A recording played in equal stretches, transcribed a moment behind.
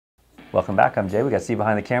Welcome back, I'm Jay. We got Steve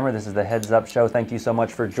behind the camera. This is the Heads Up Show. Thank you so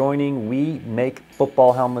much for joining. We make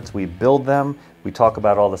football helmets, we build them, we talk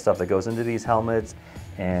about all the stuff that goes into these helmets,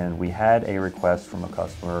 and we had a request from a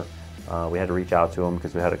customer. We had to reach out to them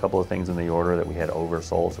because we had a couple of things in the order that we had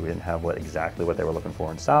oversold, so we didn't have exactly what they were looking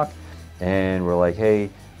for in stock. And we're like, hey,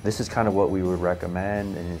 this is kind of what we would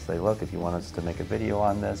recommend. And he's like, look, if you want us to make a video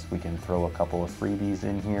on this, we can throw a couple of freebies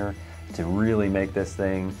in here to really make this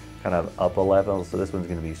thing kind of up a level. So this one's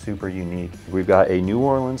gonna be super unique. We've got a New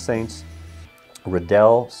Orleans Saints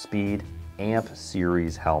Riddell Speed Amp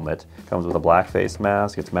Series helmet. Comes with a black face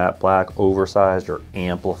mask. It's matte black, oversized or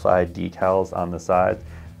amplified decals on the side.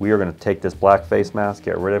 We are gonna take this black face mask,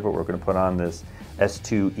 get rid of it. We're gonna put on this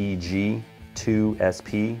S2EG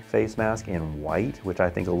 2SP face mask in white, which I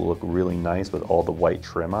think will look really nice with all the white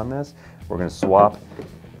trim on this. We're gonna swap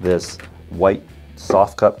this white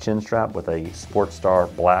soft cup chin strap with a Sports Star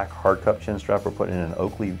black hard cup chin strap. We're putting in an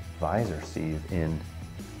Oakley visor sleeve in,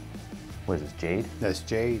 what is this, jade? That's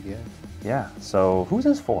jade, yeah. Yeah, so who's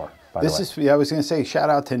this for, by the way? I was gonna say,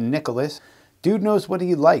 shout out to Nicholas. Dude knows what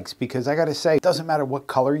he likes, because I gotta say, it doesn't matter what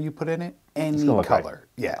color you put in it, any color.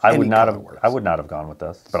 Great. Yeah, I would not have gone with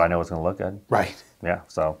this, but I know it's gonna look good. Right. Yeah,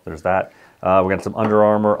 so there's that. We're gonna have some Under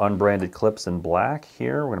Armour unbranded clips in black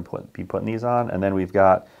here. We're gonna be putting these on, and then we've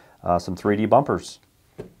got some 3D bumpers,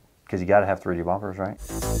 because you gotta have 3D bumpers, right?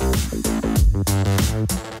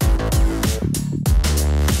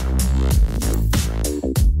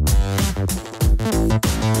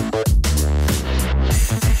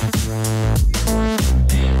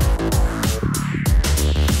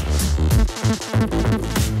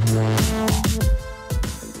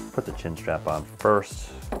 Put the chin strap on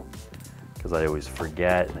first, because I always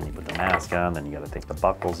forget, and then you put the mask on, then you gotta take the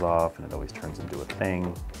buckles off, and it always turns into a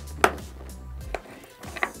thing.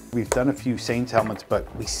 We've done a few Saints helmets,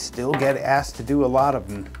 but we still get asked to do a lot of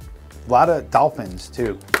them. A lot of Dolphins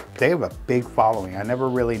too. They have a big following. I never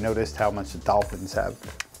really noticed how much the Dolphins have.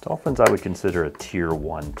 Dolphins I would consider a tier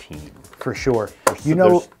 1 team. For sure.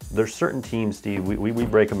 There's certain teams, Steve, we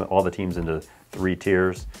break them, all the teams into 3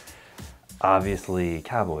 tiers. Obviously,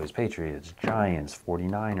 Cowboys, Patriots, Giants,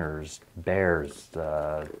 49ers, Bears,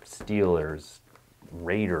 Steelers,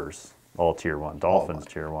 Raiders, all tier 1. Dolphins,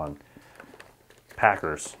 tier 1.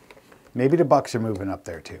 Packers. Maybe the Bucks are moving up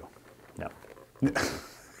there too. No.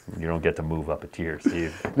 You don't get to move up a tier,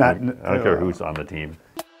 Steve. I don't care who's on the team.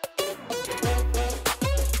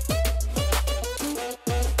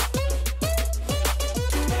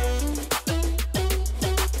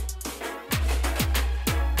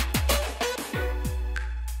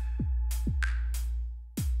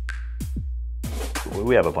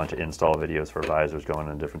 We have a bunch of install videos for visors going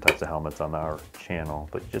in different types of helmets on our channel,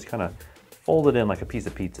 but you just kind of fold it in like a piece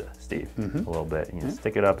of pizza, Steve, a little bit. And you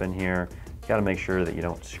stick it up in here. You got to make sure that you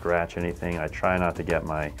don't scratch anything. I try not to get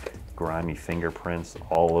my grimy fingerprints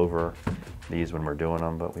all over these when we're doing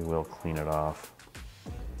them, but we will clean it off.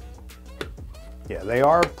 Yeah, they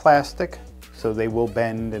are plastic, so they will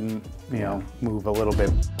bend and you know, move a little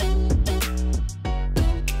bit.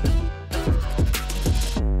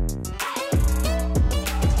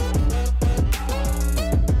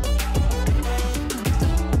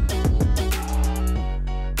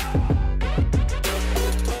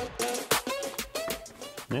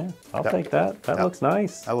 Yeah, I'll take that. That looks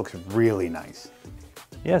nice. That looks really nice.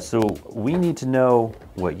 Yeah, so we need to know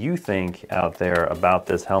what you think out there about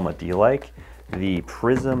this helmet. Do you like the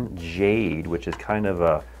Prism Jade, which is kind of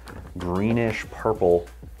a greenish purple,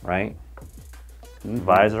 right?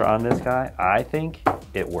 Visor on this guy? I think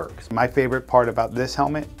it works. My favorite part about this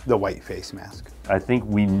helmet, the white face mask. I think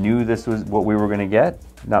we knew this was what we were gonna get,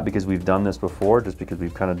 not because we've done this before, just because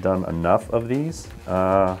we've kind of done enough of these.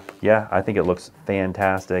 Yeah, I think it looks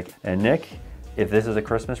fantastic. And Nick, if this is a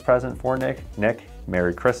Christmas present for Nick,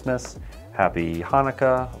 Merry Christmas, Happy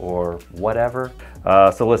Hanukkah, or whatever.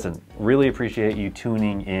 So listen, really appreciate you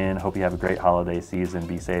tuning in. Hope you have a great holiday season.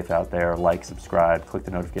 Be safe out there. Like, subscribe, click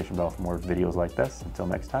the notification bell for more videos like this. Until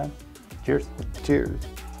next time, cheers. Cheers.